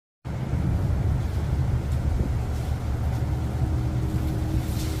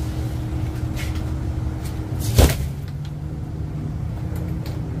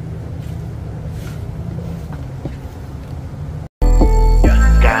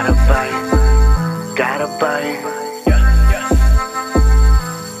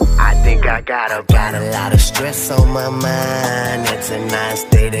Got a lot of stress on my mind. It's a nice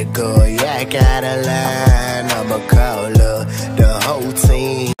day to go. Yeah, I got a line. I'ma call up the whole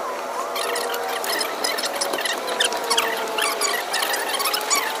team.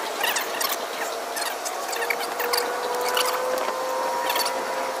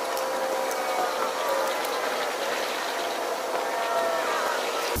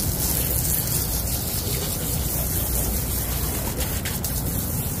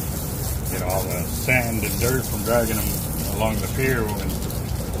 All the sand and dirt from dragging them along the pier when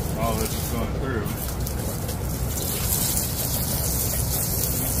all this is going through.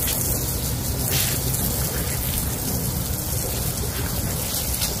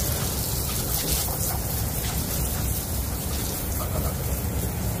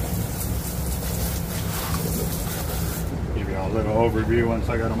 Give you all a little overview once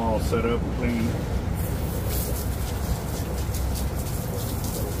I got them all set up and clean.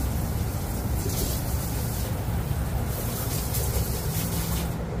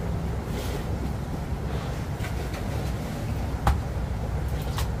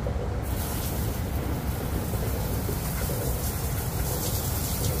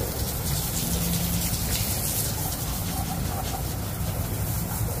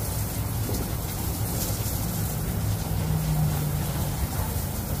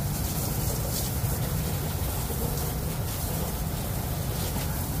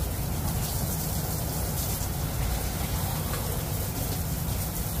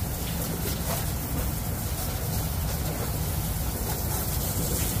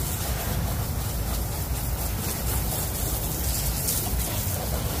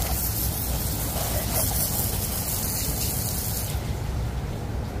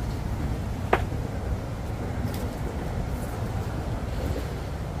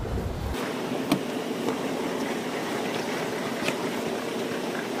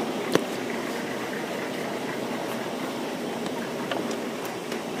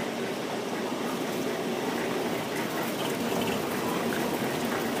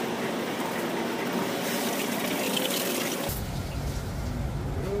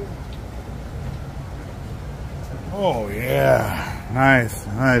 Oh yeah,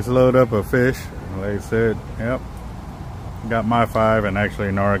 nice load up of fish. Like I said, yep. Got my 5, and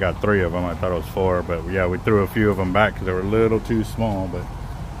actually Nora got 3 of them. I thought it was 4, but yeah, we threw a few of them back because they were a little too small. But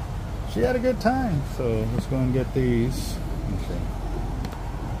she had a good time. So let's go and get these. Let's see.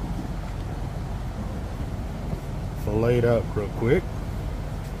 Filleted up real quick.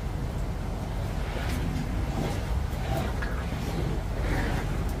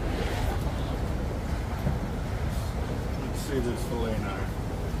 This fillet knife.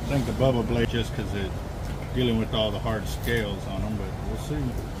 I think the Bubba blade just because it's dealing with all the hard scales on them, but we'll see.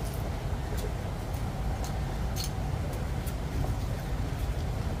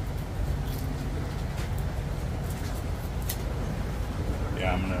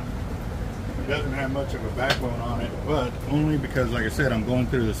 Yeah, it doesn't have much of a backbone on it, but only because, like I said, I'm going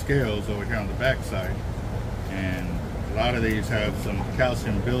through the scales over here on the back side, and a lot of these have some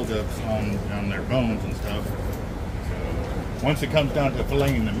calcium buildups on their bones and stuff. Once it comes down to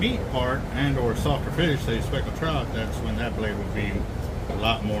filleting the meat part and or softer fish, say speckled trout, that's when that blade would be a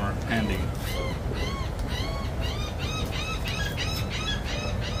lot more handy.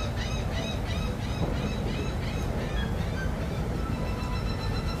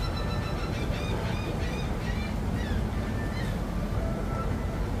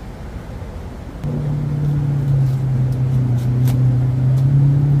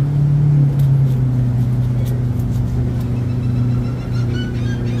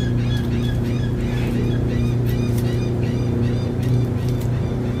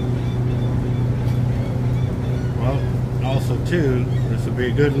 Too, this would be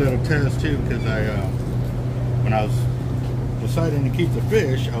a good little test too, because when I was deciding to keep the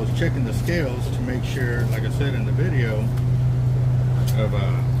fish, I was checking the scales to make sure, like I said in the video, of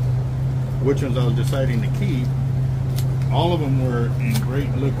which ones I was deciding to keep. All of them were in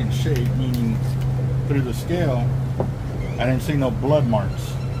great looking shape, meaning through the scale I didn't see no blood marks.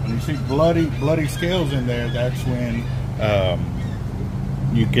 When you see bloody scales in there, that's when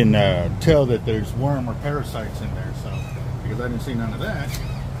you can tell that there's worm or parasites in there. So because I didn't see none of that,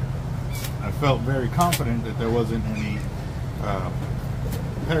 I felt very confident that there wasn't any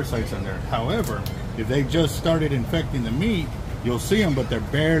parasites in there. However, if they just started infecting the meat, you'll see them, but they're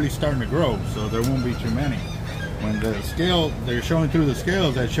barely starting to grow, so there won't be too many. When the scale, they're showing through the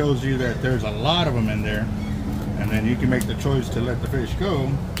scales, that shows you that there's a lot of them in there, and then you can make the choice to let the fish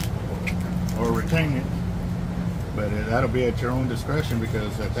go or retain it. But that'll be at your own discretion,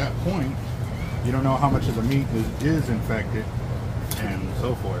 because at that point, you don't know how much of the meat is infected and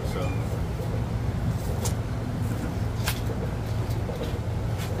so forth. So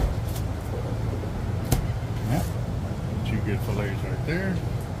good fillets right there.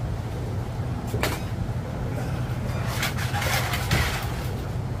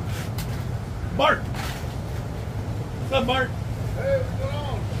 Bart! What's up, Bart? Hey, what's going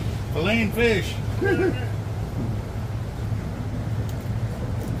on? Filleting fish.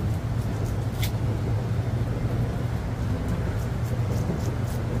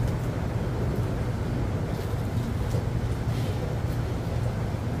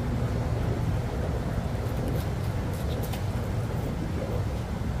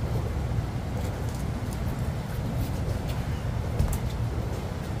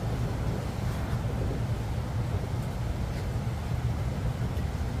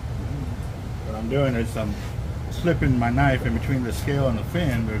 What I'm doing is I'm slipping my knife in between the scale and the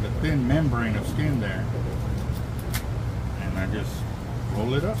fin. There's a thin membrane of skin there, and I just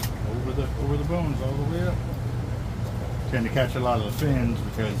roll it up over the bones all the way up. Tend to catch a lot of the fins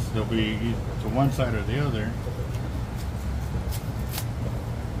because they'll be to one side or the other,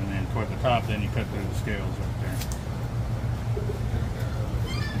 and then toward the top, then you cut through the scales right there.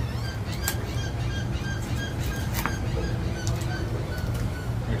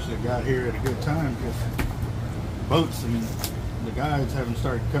 Actually got here at a good time because boats and the guides haven't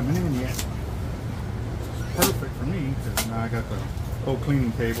started coming in yet. It's perfect for me because now I got the whole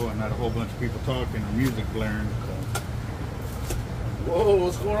cleaning table and not a whole bunch of people talking or music blaring. So. Whoa,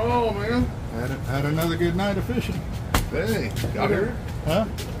 what's going on, man? Had another good night of fishing. Hey, out here? Huh?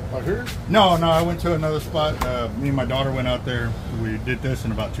 Out here? No, I went to another spot. Me and my daughter went out there. We did this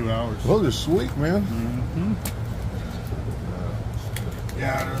in about 2 hours. Those are sweet, man. Mm-hmm.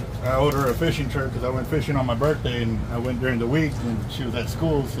 Yeah, I owed her a fishing shirt because I went fishing on my birthday and I went during the week and she was at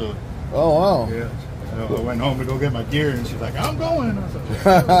school. So Oh, wow. yeah, so I went home to go get my gear and she's like, "I'm going." I was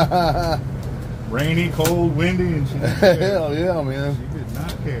like, rainy, cold, windy, and she didn't care. Hell yeah, man. She did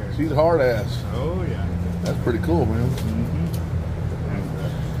not care. She's a hard ass. Oh yeah. That's pretty cool, man. Mm-hmm.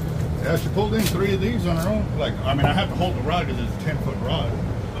 And, yeah, she pulled in 3 of these on her own. Like, I mean, I have to hold the rod because it's a 10-foot rod.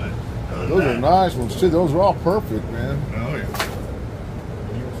 But other than Those are that, nice ones, too. Those are all perfect, man. Oh yeah.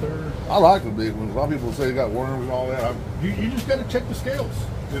 Yes, sir. I like the big ones. A lot of people say they got worms and all that. You just got to check the scales.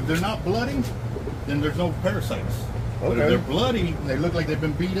 If they're not bloody, then there's no parasites. But if Okay. they're bloody and they look like they've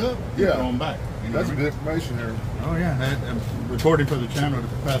been beat up, you Yeah. throw them back. You know That's what I good mean? information there. Oh yeah, I'm recording for the channel to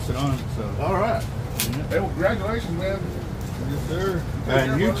pass it on. So. All right. Yeah. Hey, well, congratulations, man. Yes, sir. Take care,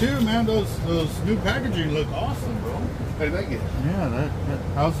 And you brother. too, man. Those new packaging look awesome, bro. Hey, thank you. Yeah,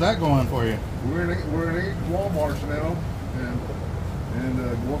 how's that going for you? We're in 8 Walmarts now, and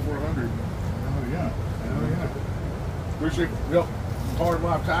going for 100. Oh yeah. Oh yeah. Appreciate help. Hard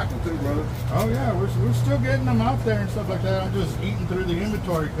life tackle too, brother. Oh yeah, we're still getting them out there and stuff like that. I'm just eating through the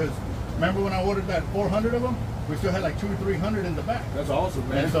inventory because remember when I ordered that 400 of them? We still had like 200 or 300 in the back. That's awesome,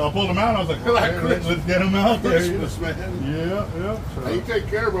 man. And so I pulled them out. And I was like, Like okay, Christmas. let's get them out there. Christmas, man. Yeah. So, Hey, you take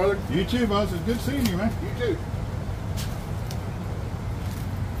care, brother. you too, boss. It's good seeing you, man. You too.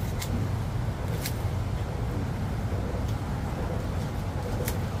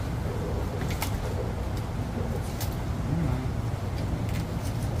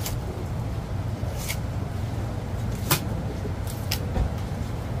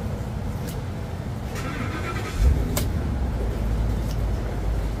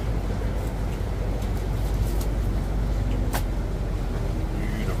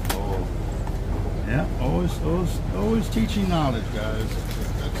 Beautiful. Yeah, always teaching knowledge, guys.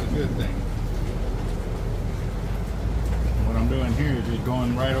 That's a good thing. What I'm doing here is just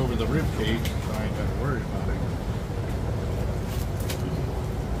going right over the rib cage, so I ain't got to worry about it.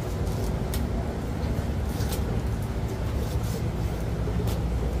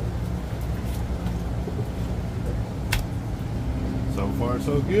 So far,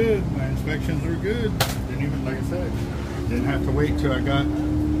 so good. My inspections are good. Didn't even, like I said, didn't have to wait till I got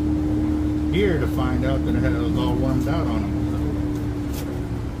here to find out that it was all wormed out on them.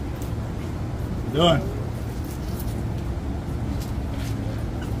 So. Done.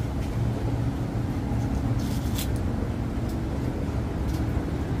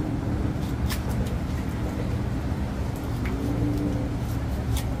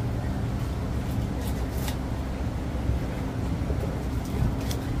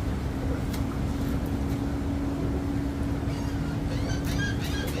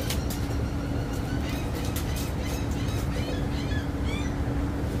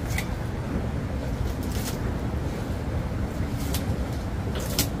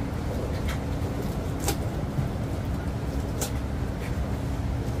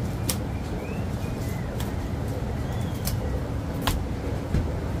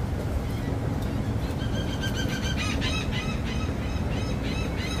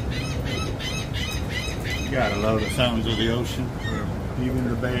 love the sounds of the ocean, or even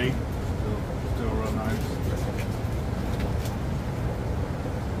the bay. Still real nice.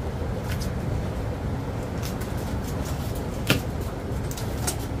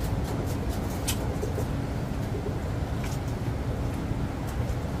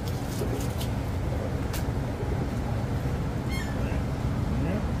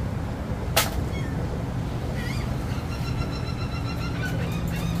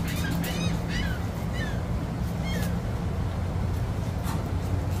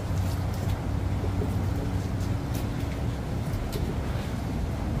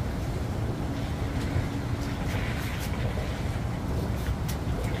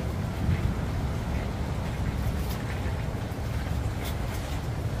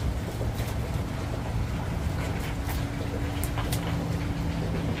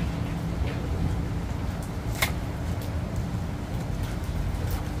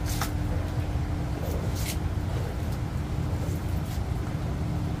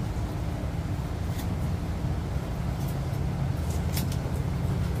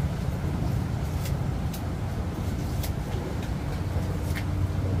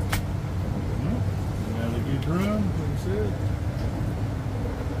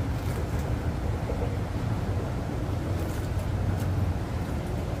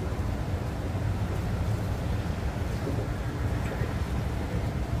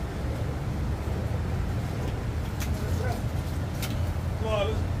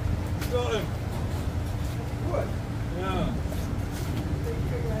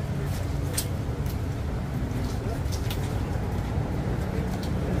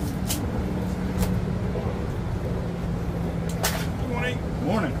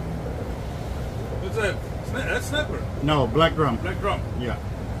 No, black drum. Black drum? Yeah.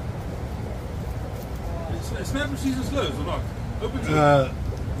 Snapper season's closed or not? Open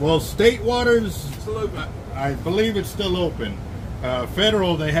well, state waters, still open. I believe it's still open.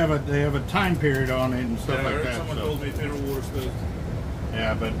 Federal, they have a time period on it and stuff like that. Someone told me federal water's closed.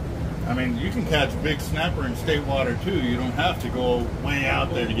 Yeah, but I mean, you can catch big snapper in state water too. You don't have to go way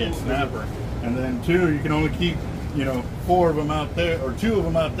out there to get snapper. And then two, you can only keep, 4 of them out there, or 2 of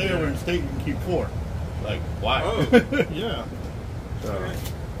them out there. Where in state you can keep 4. Like, why? Oh. Yeah. So.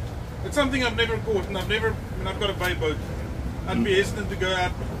 It's something I've never caught, and I've got a bay boat. I'd be hesitant to go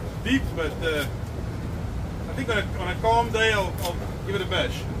out deep, but I think on a calm day, I'll give it a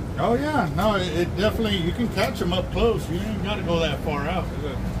bash. Oh yeah, no, it definitely, you can catch them up close. You ain't got to go that far out.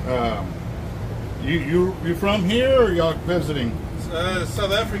 You from here, or y'all visiting?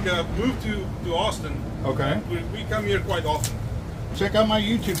 South Africa. Moved to Austin. Okay. We come here quite often. Check out my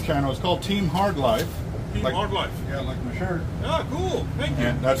YouTube channel. It's called Team Hard Life. Team Hard Life. Yeah, like my shirt. Ah, cool. Thank you.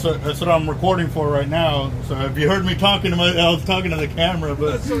 And that's what I'm recording for right now. So if you heard me talking I was talking to the camera,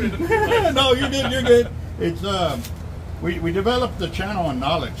 but sorry. No, you're good. You're good. It's we developed the channel on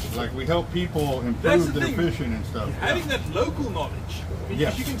knowledge. Like, we help people improve their fishing and stuff. Having that local knowledge. I mean,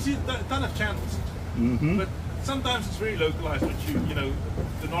 yes. You can see a ton of channels, but sometimes it's very localized. But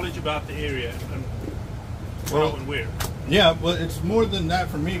the knowledge about the area and how and where. Yeah, well, it's more than that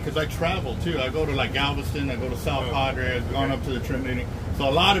for me, because I travel too. I go to like Galveston, I go to South Padre, I've gone up to the Trinity. So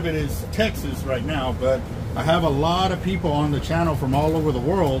a lot of it is Texas right now, but I have a lot of people on the channel from all over the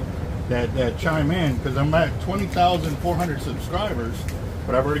world that chime in, because I'm at 20,400 subscribers,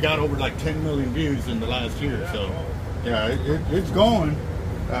 but I've already got over like 10 million views in the last year. So yeah, it's going.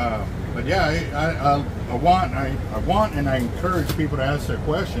 But yeah, I want and I encourage people to ask their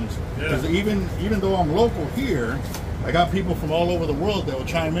questions, because even though I'm local here, I got people from all over the world that will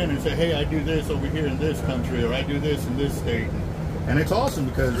chime in and say, hey, I do this over here in this country, or I do this in this state. And it's awesome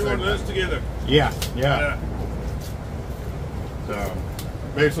because everyone lives together. Yeah. So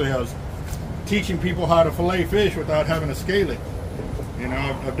basically I was teaching people how to fillet fish without having to scale it.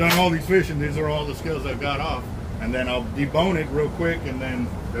 I've done all these fish, and these are all the scales I've got off. And then I'll debone it real quick, and then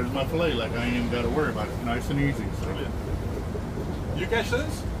there's my fillet. Like, I ain't even got to worry about it. Nice and easy. So. You catch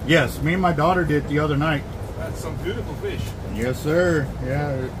those? Yes, me and my daughter did the other night. That's some beautiful fish. Yes, sir.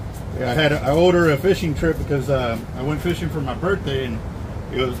 Yeah, I owed her a fishing trip, because I went fishing for my birthday, and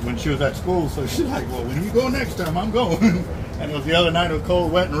it was when she was at school. So she's like, well, when you go next time, I'm going. And it was the other night. It was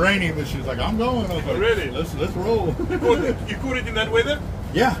cold, wet, and rainy, but she was like, I'm going. I was like, really? Let's roll. You caught it in that weather?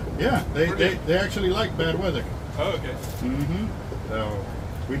 Yeah. They actually like bad weather. Oh, okay. So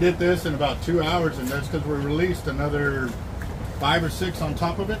we did this in about 2 hours, and that's because we released another 5 or 6 on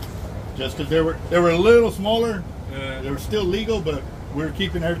top of it, just because they were a little smaller. They were still legal, but we were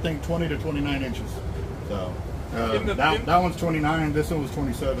keeping everything 20 to 29 inches. So that one's 29. This one was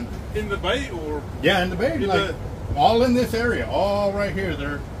 27. In the bay, or? Yeah, in the bay. all in this area, all right here.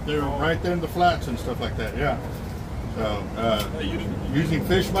 They're right there in the flats and stuff like that. Yeah. So using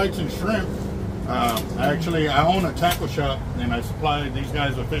fish bites and shrimp. Actually, I own a tackle shop and I supply these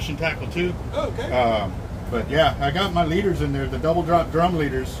guys with fishing tackle too. Oh, okay. But yeah, I got my leaders in there, the double drop drum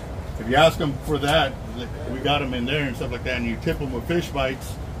leaders. If you ask them for that, we got them in there and stuff like that. And you tip them with fish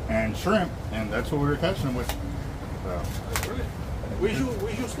bites and shrimp, and that's what we were catching them with. So. That's brilliant.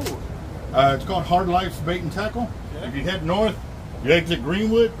 Where's your store? It's called Hard Life's Bait and Tackle. Yeah. If you head north, you exit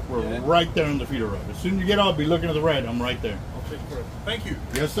Greenwood, we're right there on the feeder road. As soon as you get off, be looking to the right. I'm right there. I'll check for it. Thank you.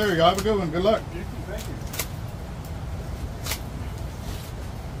 Yes, sir. Y'all have a good one. Good luck. You too. Thank you.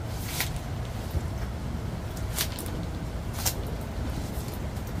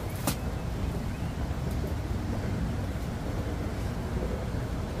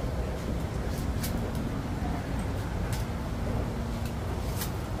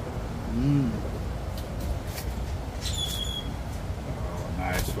 Oh,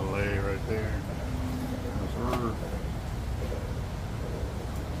 nice fillet right there. Yes, sir.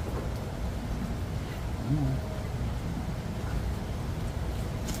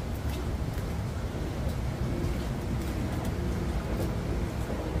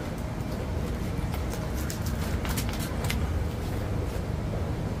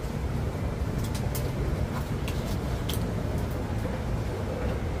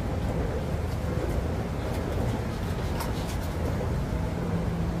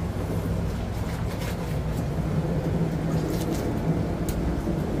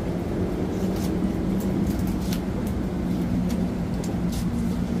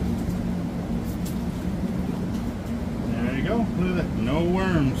 Look at that. No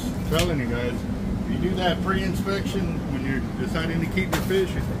worms. I'm telling you guys, if you do that pre-inspection when you're deciding to keep your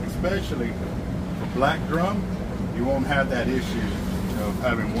fish, especially for black drum, you won't have that issue of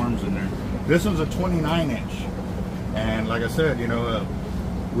having worms in there. This one's a 29 inch, and like I said, you know,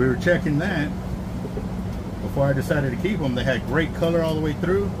 we were checking that before I decided to keep them. They had great color all the way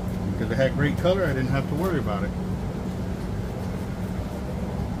through. Because they had great color, I didn't have to worry about it.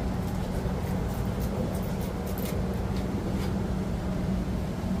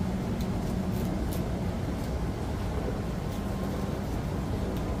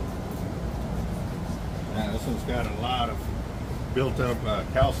 This one's got a lot of built up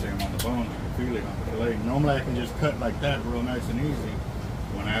calcium on the bone. You can feel it on the fillet. Normally I can just cut like that real nice and easy.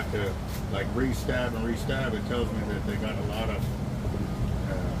 When I have to like re-stab and re-stab, it tells me that they got a lot of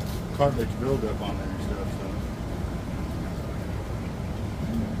cartilage buildup on there and stuff. So.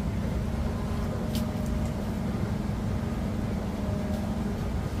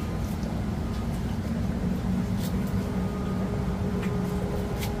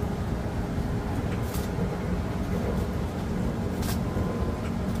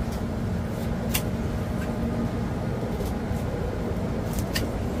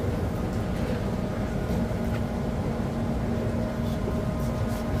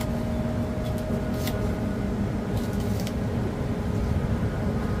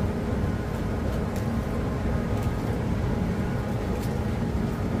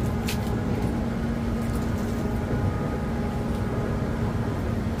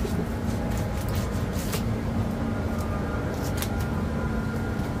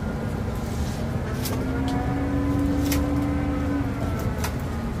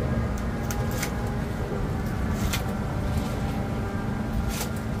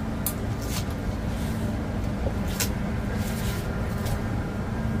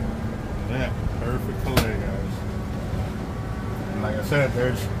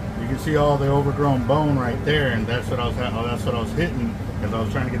 There's, you can see all the overgrown bone right there, and that's what I was hitting because I was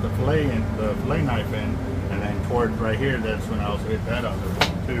trying to get the fillet knife in, and then toward right here, that's when I was hitting that other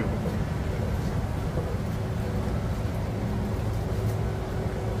bone too.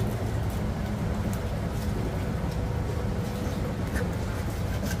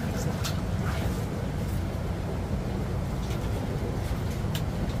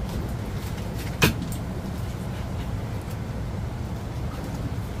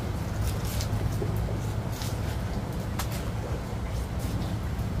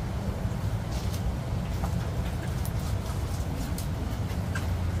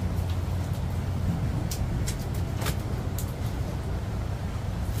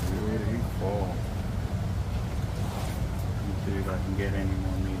 Get any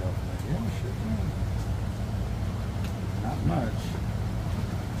more meat off of that. Yeah, sure can. Not much.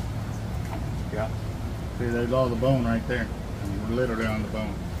 Yeah. See, there's all the bone right there. And we're literally on the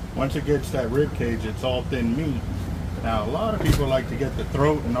bone. Once it gets that rib cage, it's all thin meat. Now, a lot of people like to get the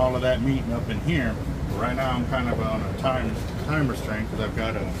throat and all of that meat up in here. But right now, I'm kind of on a time restraint because I've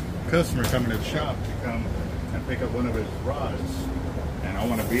got a customer coming to the shop to come and to pick up one of his rods, and I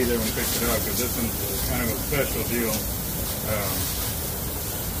want to be there when he picks it up because this one's kind of a special deal.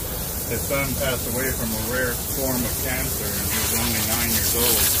 His son passed away from a rare form of cancer, and he was only 9 years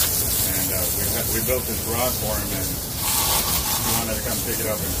old. And we built this rod for him, and he wanted to come pick it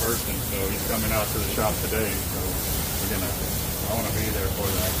up in person. So he's coming out to the shop today. So I want to be there for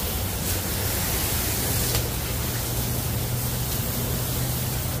that.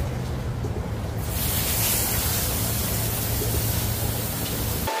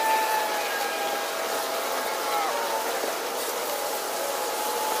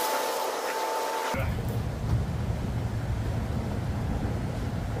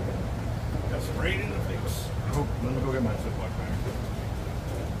 Got some braid in the face. Oh, let me go get my Ziploc bag.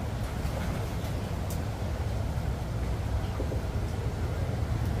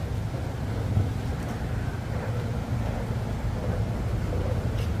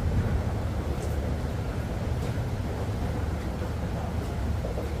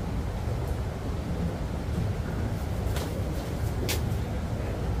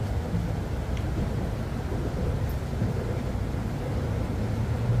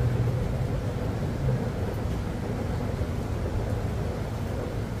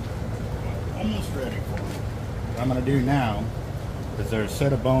 Almost ready for it. What I'm going to do now is there's a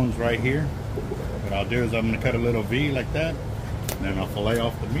set of bones right here. What I'll do is I'm going to cut a little V like that, and then I'll fillet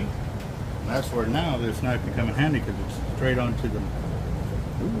off the meat. And that's where now this knife can come in handy because it's straight onto the.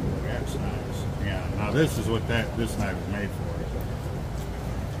 Ooh, that's nice. Yeah. Now this is what this knife is made for.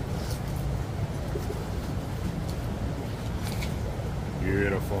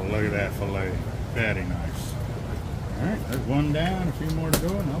 Beautiful. Look at that fillet. Very nice. All right, there's one down. A few more to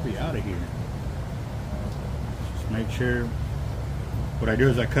go, and I'll be out of here. Make sure what I do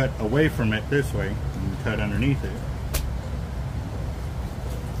is I cut away from it this way and cut underneath it.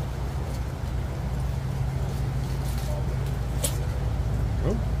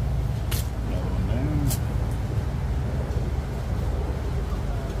 Oh, another one down.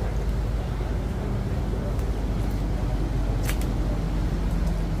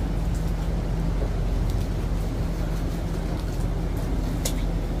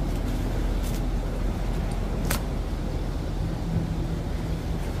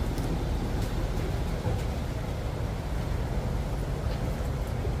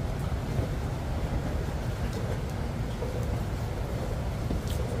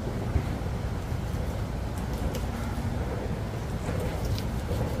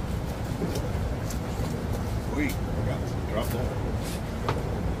 Wait, drop that.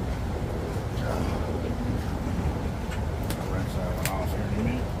 I'll rinse that one off here in a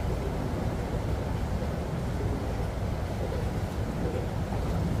minute.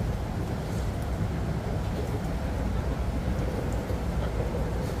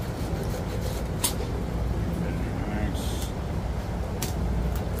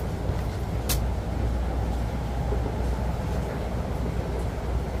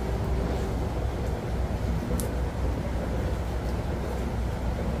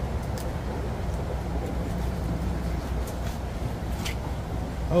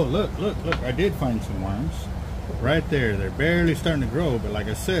 Oh, look, I did find some worms. Right there. They're barely starting to grow, but like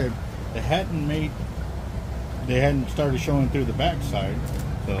I said, they hadn't started showing through the backside.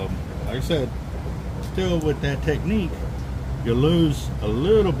 So, like I said, still with that technique, you'll lose a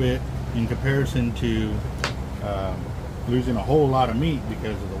little bit in comparison to losing a whole lot of meat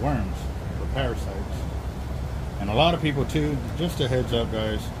because of the worms, the parasites. And a lot of people too, just a heads up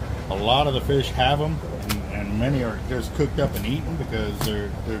guys, a lot of the fish have them, and many are just cooked up and eaten because they're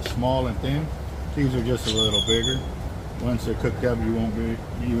small and thin. These are just a little bigger. Once they're cooked up, you won't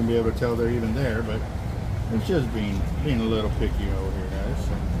even be able to tell they're even there. But it's just being a little picky over here, guys.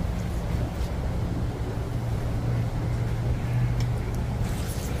 So.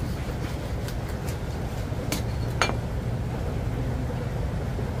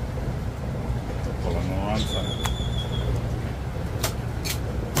 Pull on the wrong side.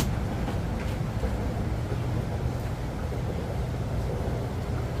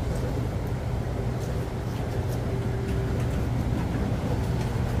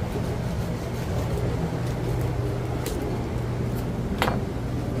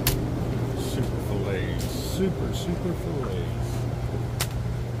 Super fillets.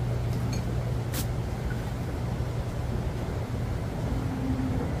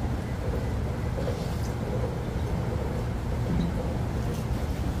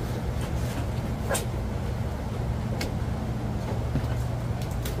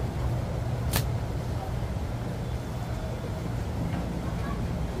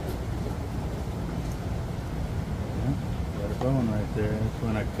 Got a bone right there. That's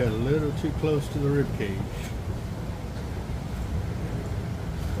when I cut a little too close to the rib cage.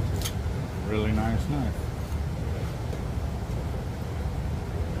 really nice knife.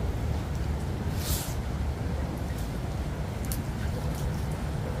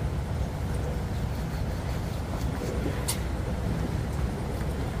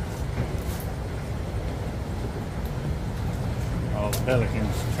 All the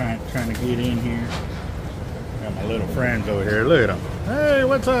pelicans trying to get in here. Got my little friends over here. Look at them. Hey,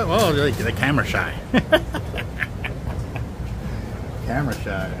 what's up? Oh, they're camera shy. Camera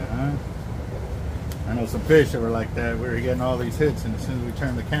shy, huh? I know some fish that were like that. We were getting all these hits, and as soon as we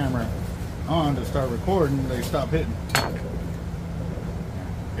turned the camera on to start recording, they stopped hitting.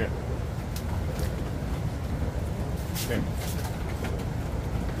 Here. Okay.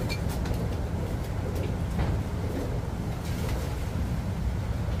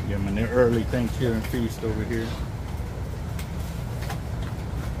 Give them an early Thanksgiving feast over here.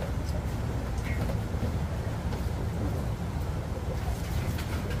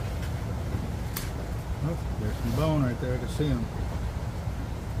 Oh, there's some bone right there. I can see them.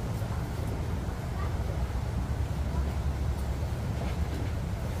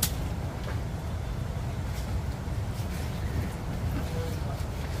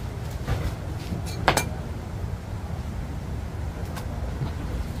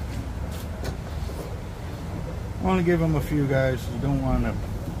 I want to give them a few, guys. You don't want to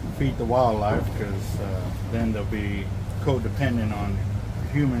feed the wildlife because then they'll be codependent on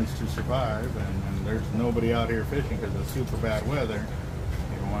humans to survive, and there's nobody out here fishing because of super bad weather.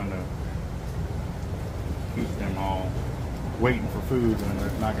 You don't want to keep them all waiting for food when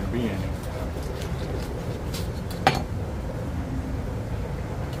there's not going to be any.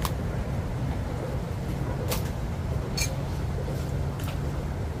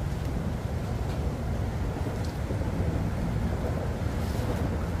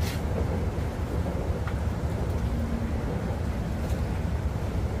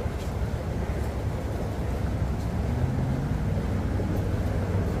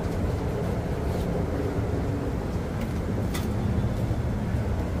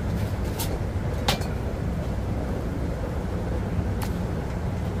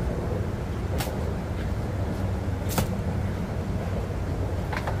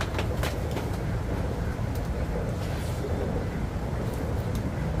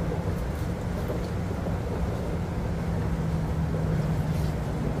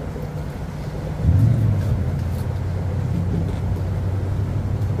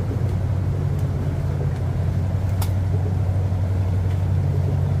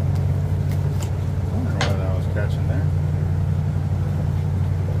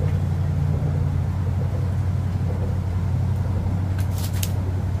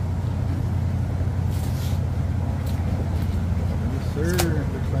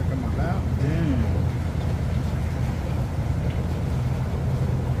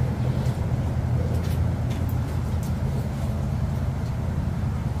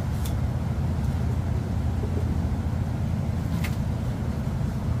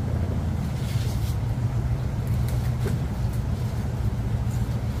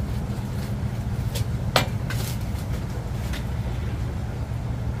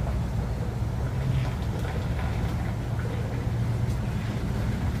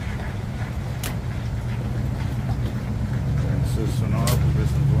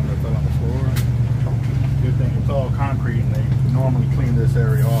 This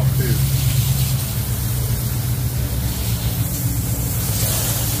area off too.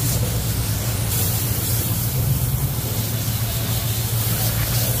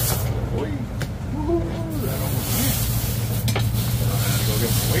 Boy, that almost went. I have to go get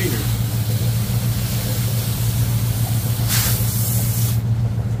my waders.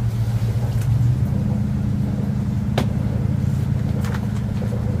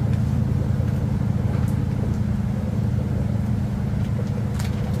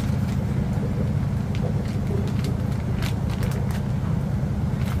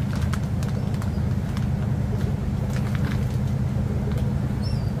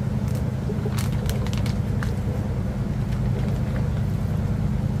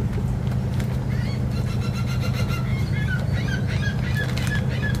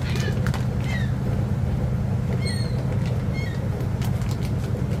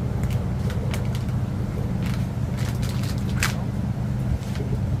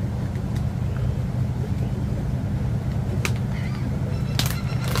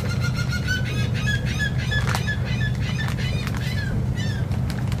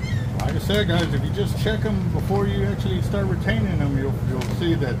 Guys, if you just check them before you actually start retaining them, you'll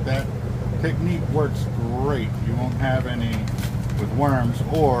see that technique works great. You won't have any with worms,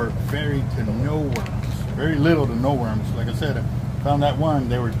 or very little to no worms. Like I said, found that one.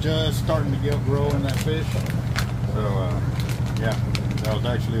 They were just starting to grow in that fish. So yeah, that was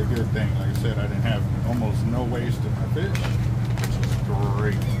actually a good thing. Like I said, I didn't have almost no waste in my fish, which is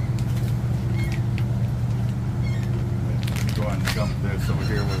great. Go ahead and dump this over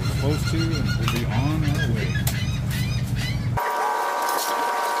here where we're supposed to, and we'll be on our way.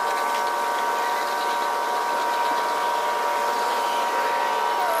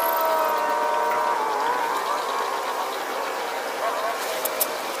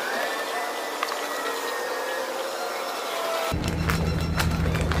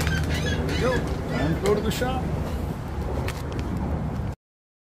 There we go. Time to go to the shop.